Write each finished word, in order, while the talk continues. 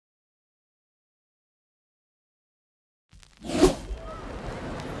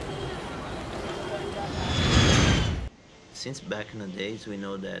Since back in the days, we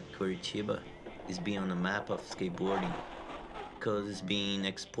know that Curitiba is being on the map of skateboarding because it's been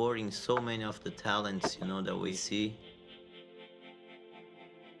exporting so many of the talents, that we see.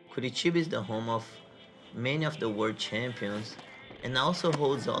 Curitiba is the home of many of the world champions and also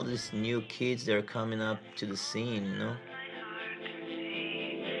holds all these new kids that are coming up to the scene.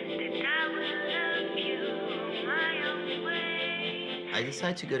 I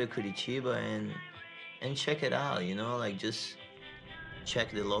decided to go to Curitiba and check it out, like just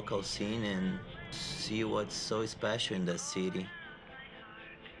check the local scene and see what's so special in that city.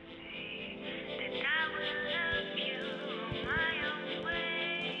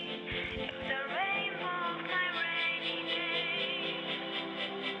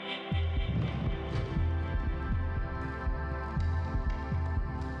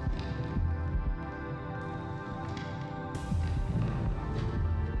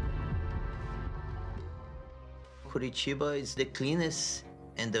 Curitiba is the cleanest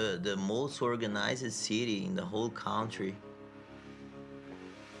and the most organized city in the whole country.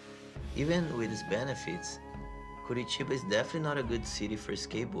 Even with its benefits, Curitiba is definitely not a good city for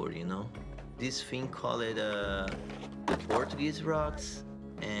skateboard. This thing called it the Portuguese rocks,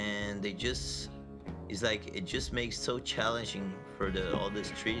 and it just makes so challenging for all the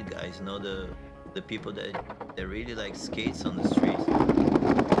street guys, the people that really like skates on the streets.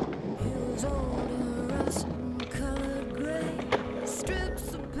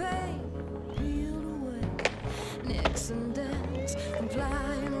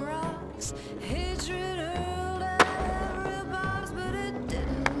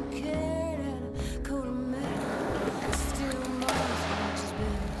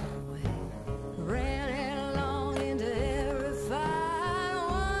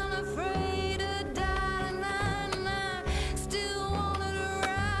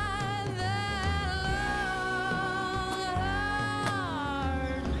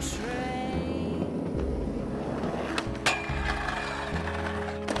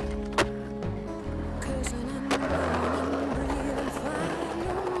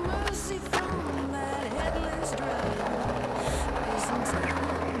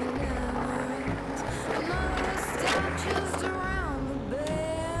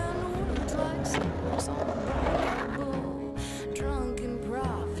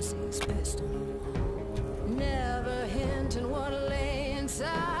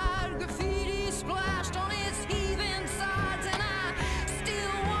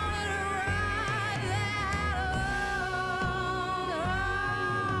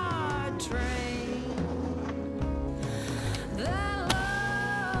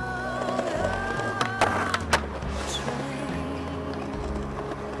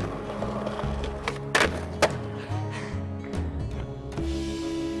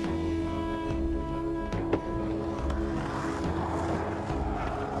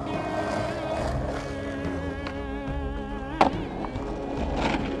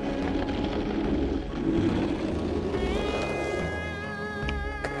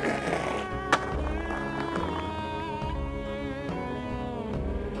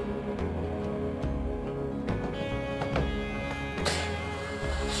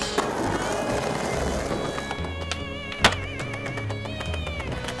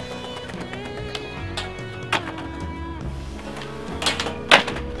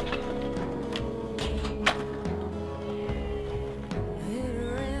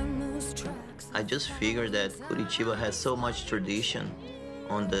 I just figured that Curitiba has so much tradition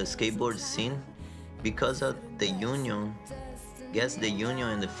on the skateboard scene because of the union. Guess the union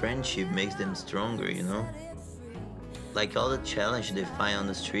and the friendship makes them stronger. Like all the challenge they find on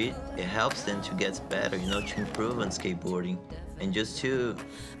the street, it helps them to get better, to improve on skateboarding and just to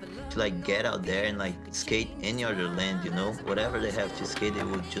like get out there and like skate any other land, whatever they have to skate, they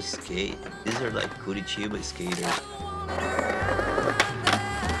will just skate. These are like Curitiba skaters.